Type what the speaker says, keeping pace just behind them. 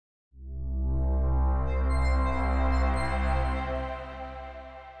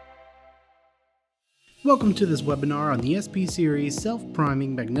Welcome to this webinar on the SP series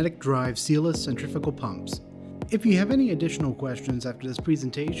self-priming magnetic drive sealless centrifugal pumps. If you have any additional questions after this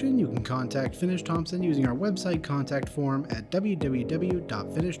presentation, you can contact Finnish Thompson using our website contact form at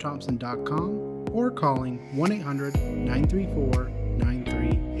www.finishthompson.com or calling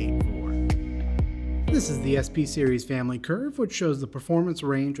 1-800-934-9384. This is the SP series family curve, which shows the performance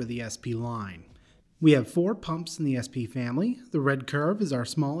range of the SP line. We have 4 pumps in the SP family. The red curve is our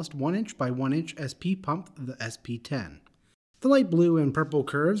smallest 1" by 1" SP pump, the SP10. The light blue and purple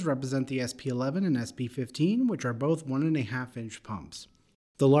curves represent the SP11 and SP15, which are both 1.5" pumps.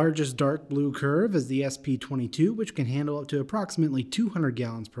 The largest dark blue curve is the SP22, which can handle up to approximately 200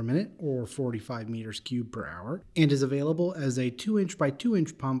 gallons per minute, or 45 meters cubed per hour, and is available as a 2" by 2"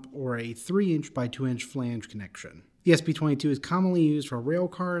 pump or a 3" by 2" flange connection. The SP22 is commonly used for rail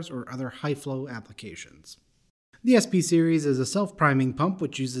cars or other high-flow applications. The SP series is a self-priming pump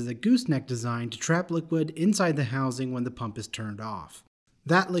which uses a gooseneck design to trap liquid inside the housing when the pump is turned off.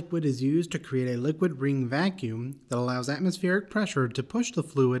 That liquid is used to create a liquid ring vacuum that allows atmospheric pressure to push the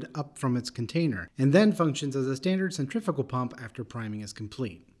fluid up from its container, and then functions as a standard centrifugal pump after priming is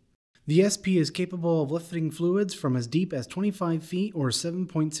complete. The SP is capable of lifting fluids from as deep as 25 feet or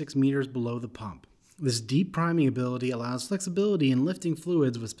 7.6 meters below the pump. This deep priming ability allows flexibility in lifting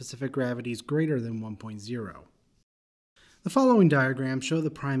fluids with specific gravities greater than 1.0. The following diagrams show the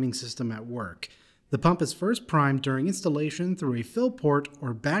priming system at work. The pump is first primed during installation through a fill port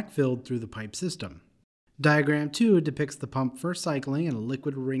or backfilled through the pipe system. Diagram 2 depicts the pump first cycling and a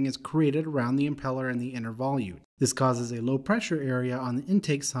liquid ring is created around the impeller and the inner volute. This causes a low pressure area on the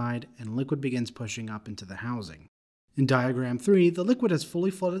intake side and liquid begins pushing up into the housing. In diagram 3, the liquid has fully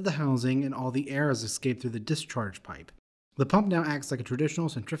flooded the housing and all the air has escaped through the discharge pipe. The pump now acts like a traditional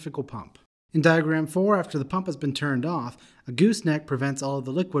centrifugal pump. In diagram 4, after the pump has been turned off, a gooseneck prevents all of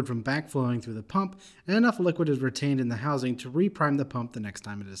the liquid from backflowing through the pump, and enough liquid is retained in the housing to reprime the pump the next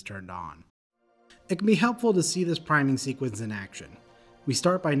time it is turned on. It can be helpful to see this priming sequence in action. We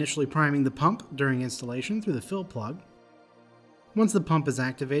start by initially priming the pump during installation through the fill plug. Once the pump is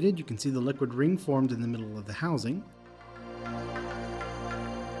activated, you can see the liquid ring formed in the middle of the housing.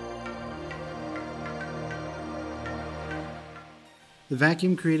 The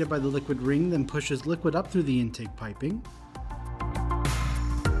vacuum created by the liquid ring then pushes liquid up through the intake piping.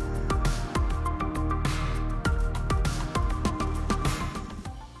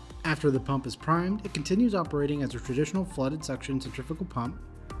 After the pump is primed, it continues operating as a traditional flooded suction centrifugal pump.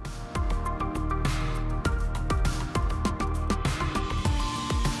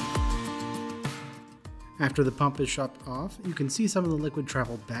 After the pump is shut off, you can see some of the liquid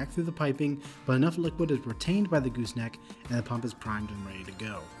travel back through the piping, but enough liquid is retained by the gooseneck and the pump is primed and ready to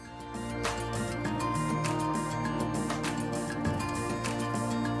go.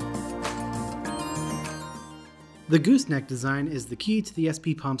 The gooseneck design is the key to the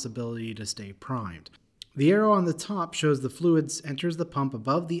SP pump's ability to stay primed. The arrow on the top shows the fluid enters the pump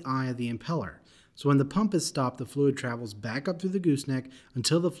above the eye of the impeller. So when the pump is stopped, the fluid travels back up through the gooseneck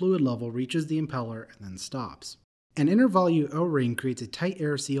until the fluid level reaches the impeller and then stops. An inner volute O-ring creates a tight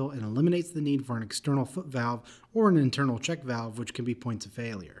air seal and eliminates the need for an external foot valve or an internal check valve, which can be points of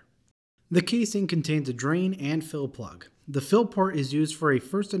failure. The casing contains a drain and fill plug. The fill port is used for a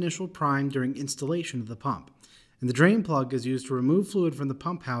first initial prime during installation of the pump, and the drain plug is used to remove fluid from the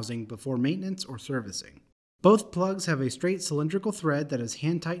pump housing before maintenance or servicing. Both plugs have a straight cylindrical thread that is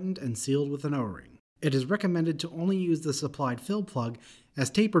hand-tightened and sealed with an O-ring. It is recommended to only use the supplied fill plug,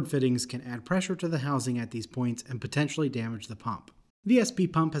 as tapered fittings can add pressure to the housing at these points and potentially damage the pump. The SP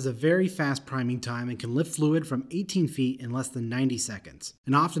pump has a very fast priming time and can lift fluid from 18 feet in less than 90 seconds,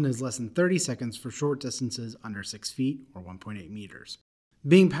 and often is less than 30 seconds for short distances under 6 feet or 1.8 meters.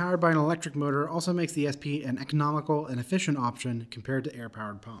 Being powered by an electric motor also makes the SP an economical and efficient option compared to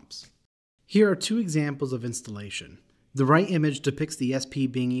air-powered pumps. Here are 2 examples of installation. The right image depicts the SP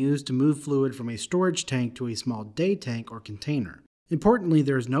being used to move fluid from a storage tank to a small day tank or container. Importantly,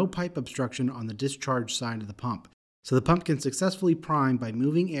 there is no pipe obstruction on the discharge side of the pump, so the pump can successfully prime by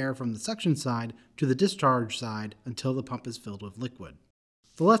moving air from the suction side to the discharge side until the pump is filled with liquid.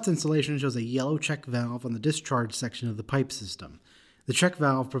 The left installation shows a yellow check valve on the discharge section of the pipe system. The check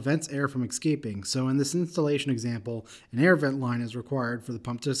valve prevents air from escaping, so in this installation example, an air vent line is required for the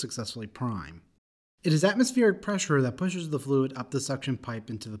pump to successfully prime. It is atmospheric pressure that pushes the fluid up the suction pipe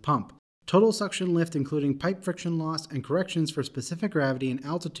into the pump. Total suction lift, including pipe friction loss and corrections for specific gravity and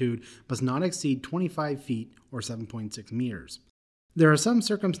altitude, must not exceed 25 feet or 7.6 meters. There are some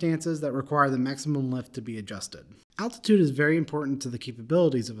circumstances that require the maximum lift to be adjusted. Altitude is very important to the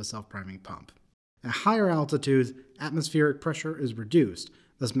capabilities of a self-priming pump. At higher altitudes, atmospheric pressure is reduced.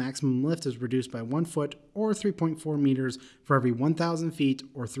 Thus maximum lift is reduced by 1 foot or 3.4 meters for every 1,000 feet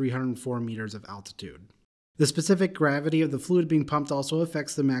or 304 meters of altitude. The specific gravity of the fluid being pumped also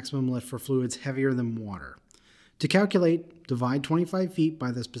affects the maximum lift for fluids heavier than water. To calculate, divide 25 feet by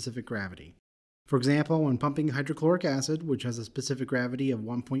the specific gravity. For example, when pumping hydrochloric acid, which has a specific gravity of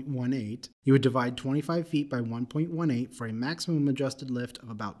 1.18, you would divide 25 feet by 1.18 for a maximum adjusted lift of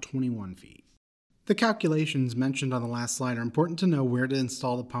about 21 feet. The calculations mentioned on the last slide are important to know where to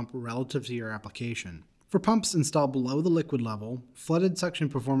install the pump relative to your application. For pumps installed below the liquid level, flooded suction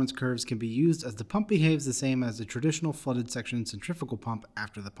performance curves can be used as the pump behaves the same as the traditional flooded suction centrifugal pump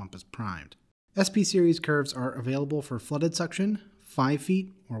after the pump is primed. SP series curves are available for flooded suction, 5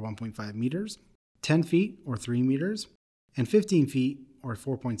 feet or 1.5 meters, 10 feet or 3 meters, and 15 feet or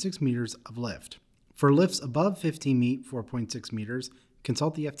 4.6 meters of lift. For lifts above 15 feet, 4.6 meters,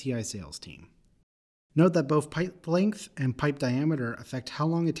 consult the FTI sales team. Note that both pipe length and pipe diameter affect how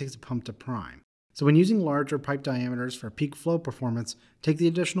long it takes a pump to prime. So when using larger pipe diameters for peak flow performance, take the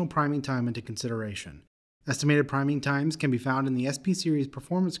additional priming time into consideration. Estimated priming times can be found in the SP Series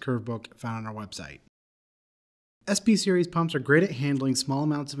Performance Curve book found on our website. SP Series pumps are great at handling small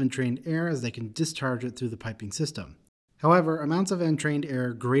amounts of entrained air as they can discharge it through the piping system. However, amounts of entrained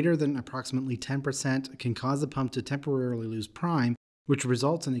air greater than approximately 10% can cause the pump to temporarily lose prime, which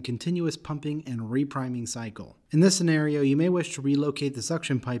results in a continuous pumping and repriming cycle. In this scenario, you may wish to relocate the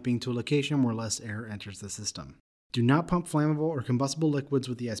suction piping to a location where less air enters the system. Do not pump flammable or combustible liquids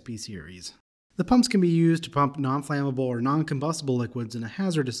with the SP Series. The pumps can be used to pump non-flammable or non-combustible liquids in a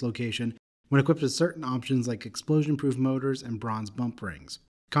hazardous location when equipped with certain options like explosion-proof motors and bronze bump rings.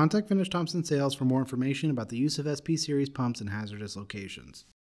 Contact Thompson Sales for more information about the use of SP Series pumps in hazardous locations.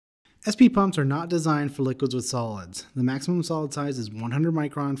 SP pumps are not designed for liquids with solids. The maximum solid size is 100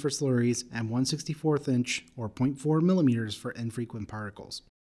 micron for slurries and 1/64th inch or 0.4 millimeters for infrequent particles.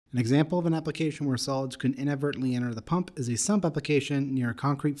 An example of an application where solids could inadvertently enter the pump is a sump application near a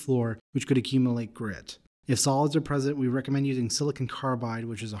concrete floor which could accumulate grit. If solids are present, we recommend using silicon carbide,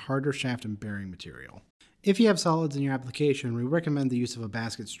 which is a harder shaft and bearing material. If you have solids in your application, we recommend the use of a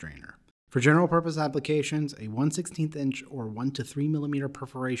basket strainer. For general purpose applications, a 1/16th inch or 1 to 3 millimeter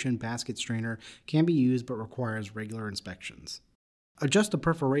perforation basket strainer can be used but requires regular inspections. Adjust the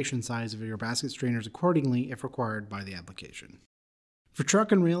perforation size of your basket strainers accordingly if required by the application. For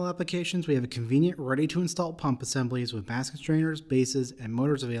truck and rail applications, we have a convenient, ready-to-install pump assemblies with basket strainers, bases, and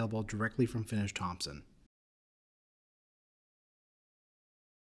motors available directly from Thompson.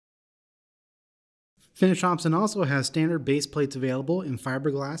 Thompson also has standard base plates available in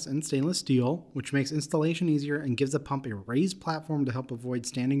fiberglass and stainless steel, which makes installation easier and gives the pump a raised platform to help avoid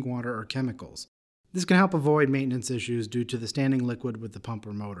standing water or chemicals. This can help avoid maintenance issues due to the standing liquid with the pump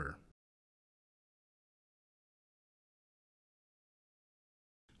or motor.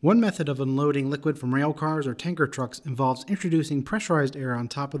 One method of unloading liquid from rail cars or tanker trucks involves introducing pressurized air on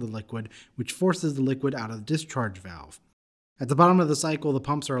top of the liquid, which forces the liquid out of the discharge valve. At the bottom of the cycle, the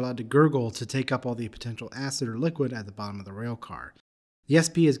pumps are allowed to gurgle to take up all the potential acid or liquid at the bottom of the rail car. The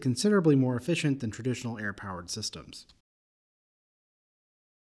SP is considerably more efficient than traditional air-powered systems.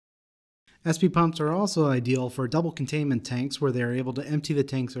 SP pumps are also ideal for double containment tanks where they are able to empty the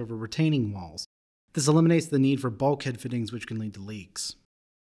tanks over retaining walls. This eliminates the need for bulkhead fittings, which can lead to leaks.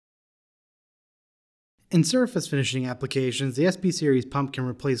 In surface finishing applications, the SP Series pump can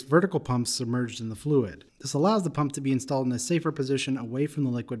replace vertical pumps submerged in the fluid. This allows the pump to be installed in a safer position away from the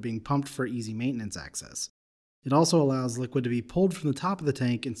liquid being pumped for easy maintenance access. It also allows liquid to be pulled from the top of the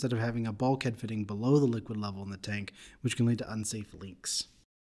tank instead of having a bulkhead fitting below the liquid level in the tank, which can lead to unsafe leaks.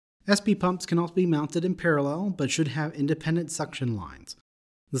 SP pumps can also be mounted in parallel, but should have independent suction lines.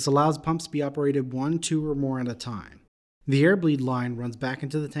 This allows pumps to be operated 1, 2, or more at a time. The air bleed line runs back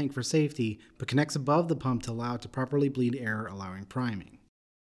into the tank for safety, but connects above the pump to allow it to properly bleed air, allowing priming.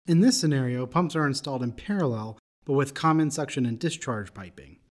 In this scenario, pumps are installed in parallel, but with common suction and discharge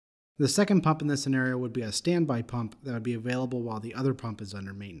piping. The second pump in this scenario would be a standby pump that would be available while the other pump is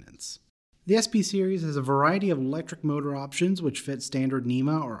under maintenance. The SP Series has a variety of electric motor options which fit standard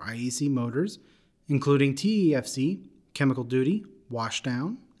NEMA or IEC motors, including TEFC, chemical duty,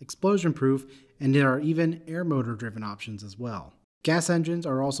 washdown, explosion-proof, and there are even air motor-driven options as well. Gas engines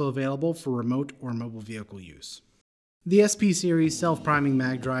are also available for remote or mobile vehicle use. The SP Series self-priming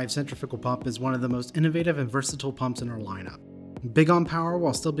mag drive centrifugal pump is one of the most innovative and versatile pumps in our lineup. Big on power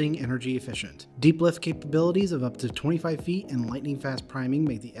while still being energy efficient. Deep lift capabilities of up to 25 feet and lightning fast priming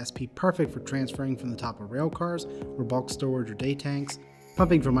make the SP perfect for transferring from the top of rail cars or bulk storage or day tanks,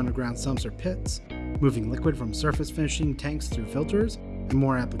 pumping from underground sumps or pits, moving liquid from surface finishing tanks through filters, and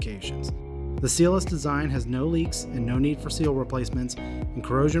more applications. The sealless design has no leaks and no need for seal replacements, and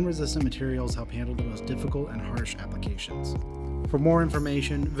corrosion-resistant materials help handle the most difficult and harsh applications. For more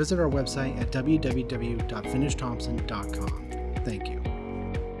information, visit our website at www.finishthompson.com. Thank you.